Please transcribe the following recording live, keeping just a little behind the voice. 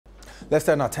Let's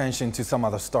turn attention to some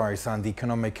other stories, and the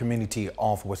Economic Community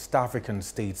of West African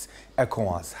States,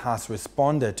 ECOWAS, has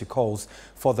responded to calls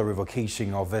for the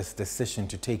revocation of its decision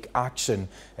to take action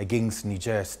against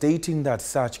Niger, stating that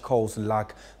such calls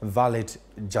lack valid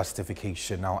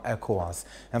justification. Now, ECOWAS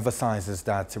emphasizes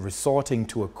that resorting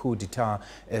to a coup d'etat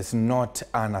is not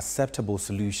an acceptable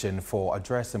solution for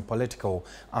addressing political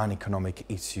and economic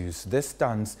issues. This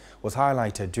stance was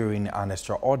highlighted during an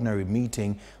extraordinary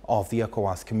meeting of the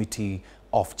ECOWAS Committee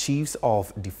of Chiefs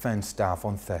of Defense Staff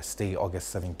on Thursday, August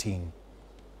 17.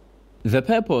 The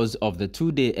purpose of the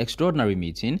two-day extraordinary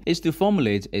meeting is to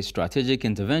formulate a strategic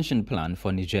intervention plan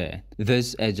for Niger.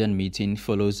 This urgent meeting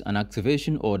follows an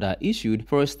activation order issued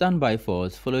for a standby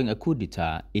force following a coup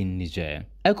d'etat in Niger.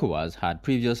 ECOWAS had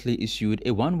previously issued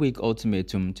a one-week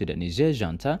ultimatum to the Niger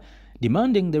junta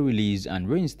demanding the release and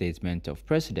reinstatement of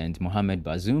President Mohamed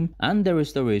Bazoum and the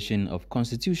restoration of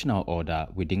constitutional order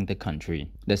within the country.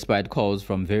 Despite calls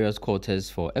from various quarters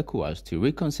for ECOWAS to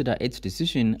reconsider its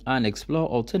decision and explore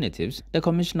alternatives, the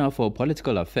Commissioner for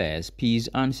Political Affairs, Peace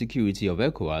and Security of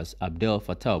ECOWAS, Abdel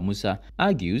Fattah Musa,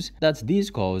 argues that these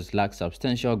calls lack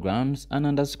substantial grounds and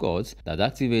underscores that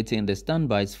activating the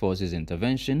standby forces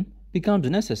intervention becomes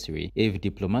necessary if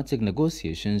diplomatic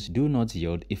negotiations do not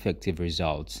yield effective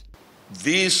results.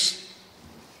 This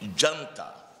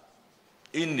junta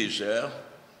in Niger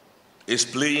is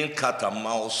playing cat and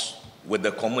mouse with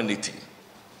the community.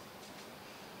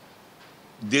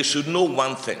 They should know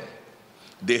one thing.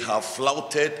 They have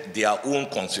flouted their own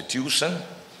constitution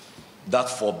that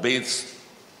forbids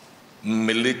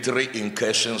military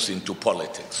incursions into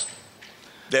politics.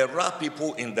 There are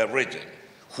people in the region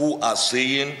who are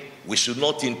saying we should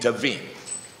not intervene,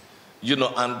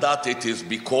 and that it is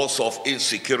because of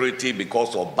insecurity,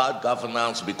 because of bad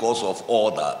governance, because of all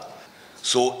that.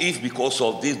 So if because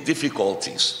of these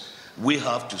difficulties we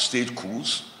have to stage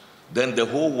coups, then the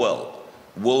whole world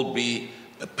will be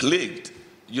plagued,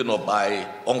 by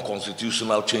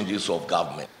unconstitutional changes of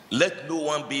government. Let no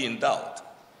one be in doubt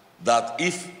that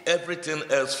if everything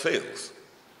else fails,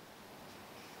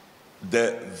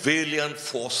 the valiant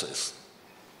forces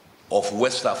of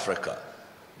West Africa,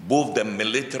 both the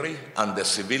military and the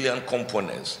civilian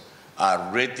components,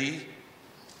 are ready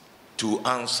to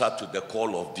answer to the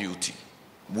call of duty.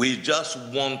 We just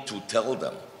want to tell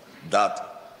them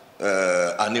that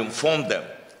and inform them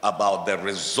about the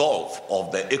resolve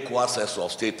of the ECOWAS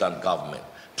of state and government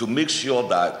to make sure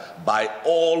that by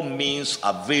all means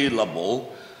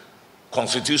available,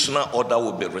 constitutional order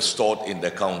will be restored in the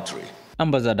country.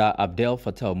 Ambassador Abdel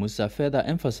Fattah Musa further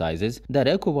emphasizes that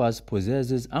ECOWAS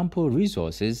possesses ample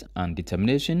resources and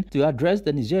determination to address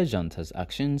the Niger junta's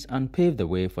actions and pave the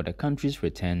way for the country's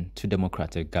return to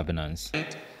democratic governance.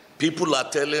 People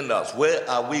are telling us, where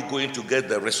are we going to get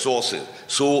the resources?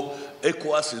 So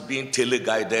ECOWAS is being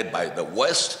teleguided by the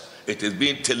West, it is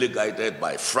being teleguided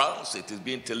by France, it is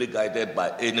being teleguided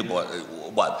by anybody.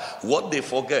 But what they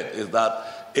forget is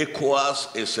that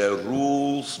ECOWAS is a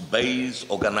rules-based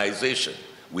organization.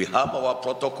 We have our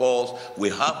protocols, we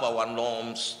have our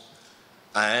norms,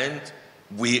 and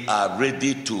we are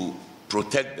ready to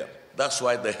protect them. That's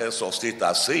why the heads of state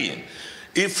are saying,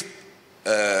 if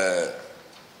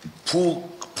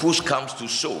push comes to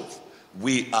shove,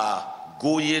 we are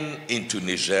going into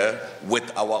Niger with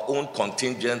our own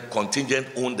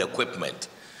contingent-owned equipment.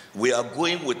 We are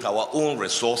going with our own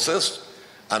resources,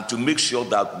 and to make sure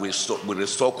that we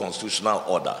restore constitutional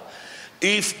order.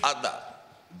 If other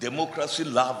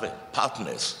democracy-loving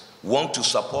partners want to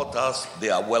support us, they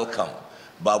are welcome.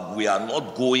 But we are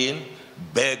not going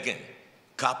begging,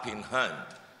 cap in hand,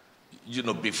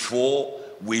 before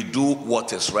we do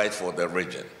what is right for the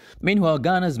region. Meanwhile,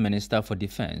 Ghana's Minister for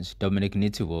Defense, Dominic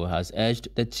Nitiwo, has urged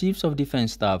the chiefs of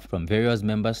defense staff from various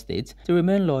member states to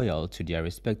remain loyal to their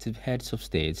respective heads of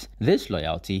states. This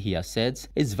loyalty, he has said,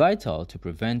 is vital to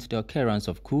prevent the occurrence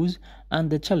of coups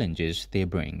and the challenges they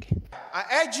bring.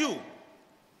 I urge you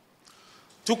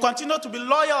to continue to be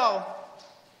loyal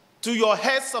to your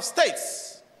heads of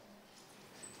states.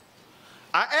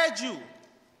 I urge you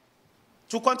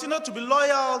to continue to be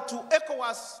loyal to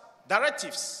ECOWAS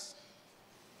directives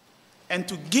and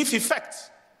to give effect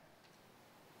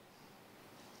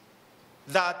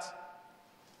that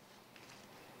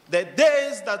the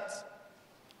days that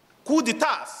coup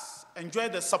d'etats enjoy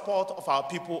the support of our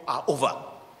people are over.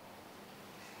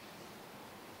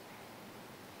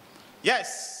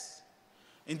 Yes,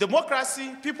 in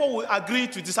democracy, people will agree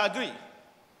to disagree.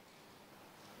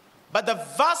 But the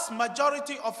vast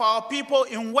majority of our people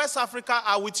in West Africa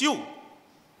are with you.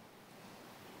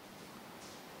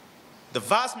 The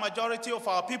vast majority of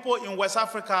our people in West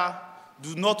Africa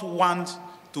do not want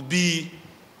to be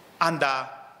under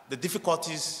the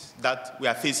difficulties that we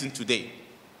are facing today.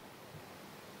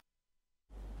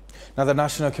 Now, the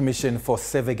National Commission for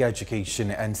Civic Education,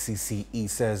 NCCE,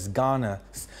 says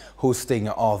Ghana's hosting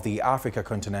of the Africa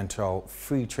Continental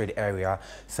Free Trade Area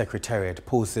Secretariat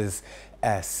poses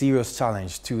a serious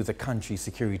challenge to the country's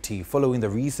security following the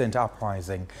recent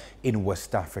uprising in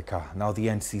West Africa. Now, the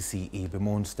NCCE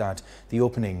bemoans that the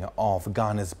opening of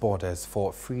Ghana's borders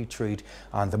for free trade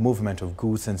and the movement of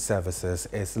goods and services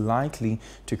is likely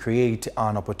to create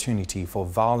an opportunity for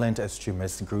violent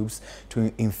extremist groups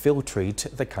to infiltrate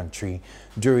the country.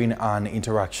 During an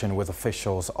interaction with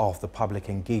officials of the Public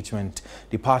Engagement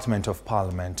Department of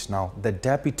Parliament, now the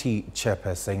Deputy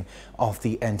Chairperson of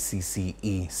the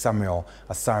NCCE, Samuel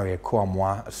Asaria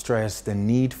Kouamwa, stressed the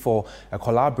need for a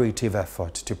collaborative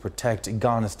effort to protect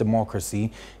Ghana's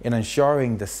democracy in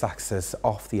ensuring the success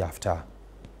of the AfCFTA.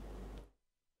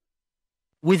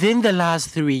 Within the last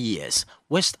 3 years,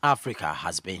 West Africa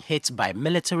has been hit by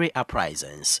military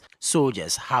uprisings.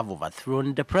 Soldiers have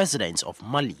overthrown the presidents of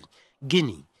Mali,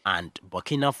 Guinea, and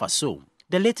Burkina Faso.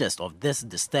 The latest of this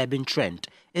disturbing trend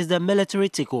is the military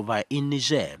takeover in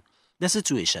Niger. The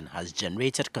situation has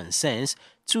generated concerns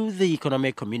to the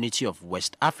Economic Community of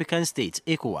West African States,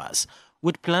 ECOWAS,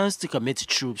 with plans to commit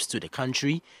troops to the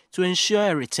country to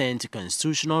ensure a return to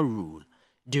constitutional rule.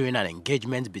 During an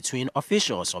engagement between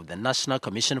officials of the National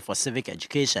Commission for Civic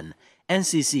Education,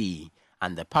 NCCE,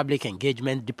 and the Public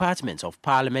Engagement Department of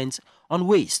Parliament on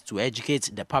ways to educate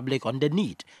the public on the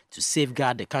need to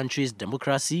safeguard the country's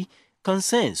democracy,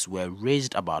 concerns were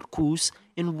raised about coups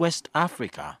in West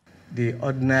Africa. The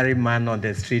ordinary man on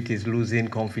the street is losing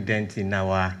confidence in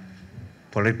our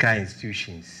political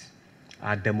institutions,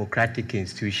 our democratic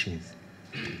institutions.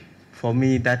 For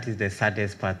me, that is the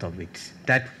saddest part of it,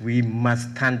 that we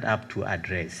must stand up to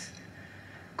address.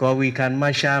 Because we can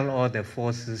marshal all the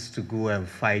forces to go and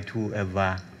fight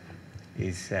whoever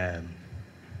is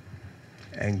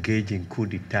engaged in coup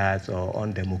d'etats or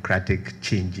undemocratic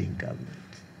changing government.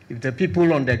 If the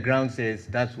people on the ground says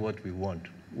that's what we want,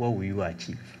 what will you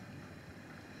achieve?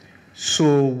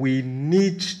 So we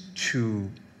need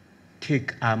to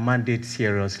take our mandate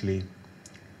seriously,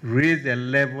 raise the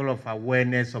level of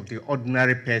awareness of the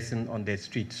ordinary person on the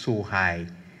street so high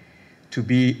to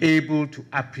be able to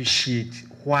appreciate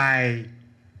why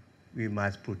we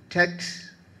must protect,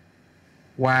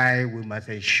 why we must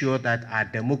ensure that our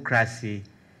democracy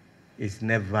is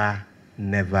never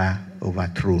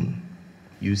overthrown.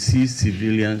 You see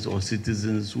civilians or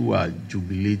citizens who are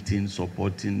jubilating,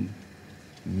 supporting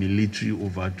military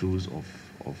overthrows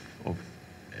of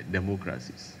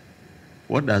democracies.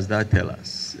 What does that tell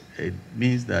us? It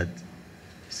means that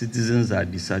citizens are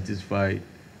dissatisfied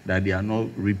that they are not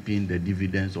reaping the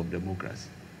dividends of democracy.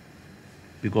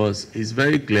 Because it's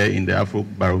very clear in the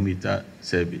Afrobarometer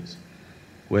surveys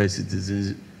where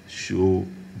citizens show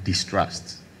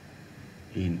distrust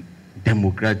in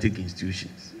democratic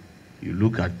institutions. You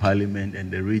look at parliament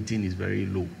and the rating is very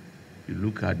low. You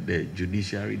look at the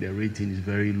judiciary, the rating is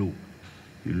very low.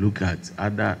 You look at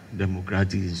other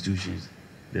democratic institutions,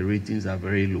 the ratings are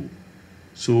very low.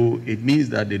 So it means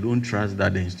that they don't trust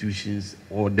that the institutions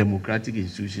or democratic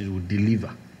institutions will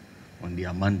deliver on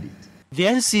their mandate. The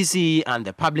NCCE and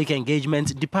the Public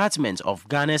Engagement Department of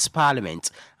Ghana's Parliament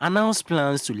announced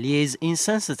plans to liaise in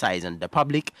sensitizing the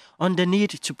public on the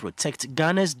need to protect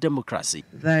Ghana's democracy.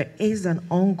 There is an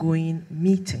ongoing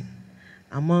meeting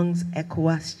amongst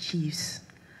ECOWAS chiefs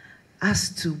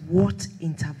as to what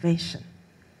intervention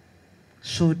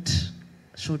should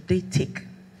they take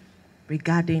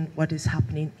regarding what is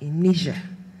happening in Niger.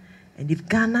 And if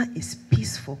Ghana is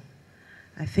peaceful,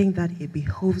 I think that it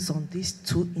behoves on these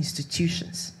two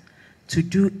institutions to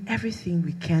do everything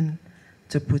we can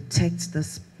to protect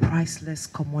this priceless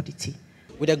commodity.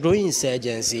 With a growing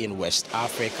insurgency in West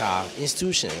Africa,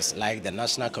 institutions like the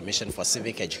National Commission for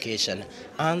Civic Education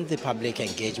and the Public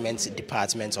Engagement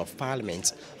Department of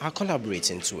Parliament are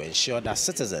collaborating to ensure that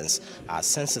citizens are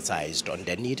sensitized on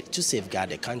the need to safeguard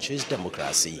the country's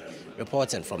democracy.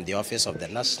 Reporting from the office of the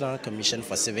National Commission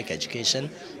for Civic Education,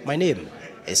 my name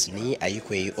is Ni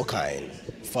Ayikwe Okain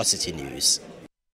for Citi News.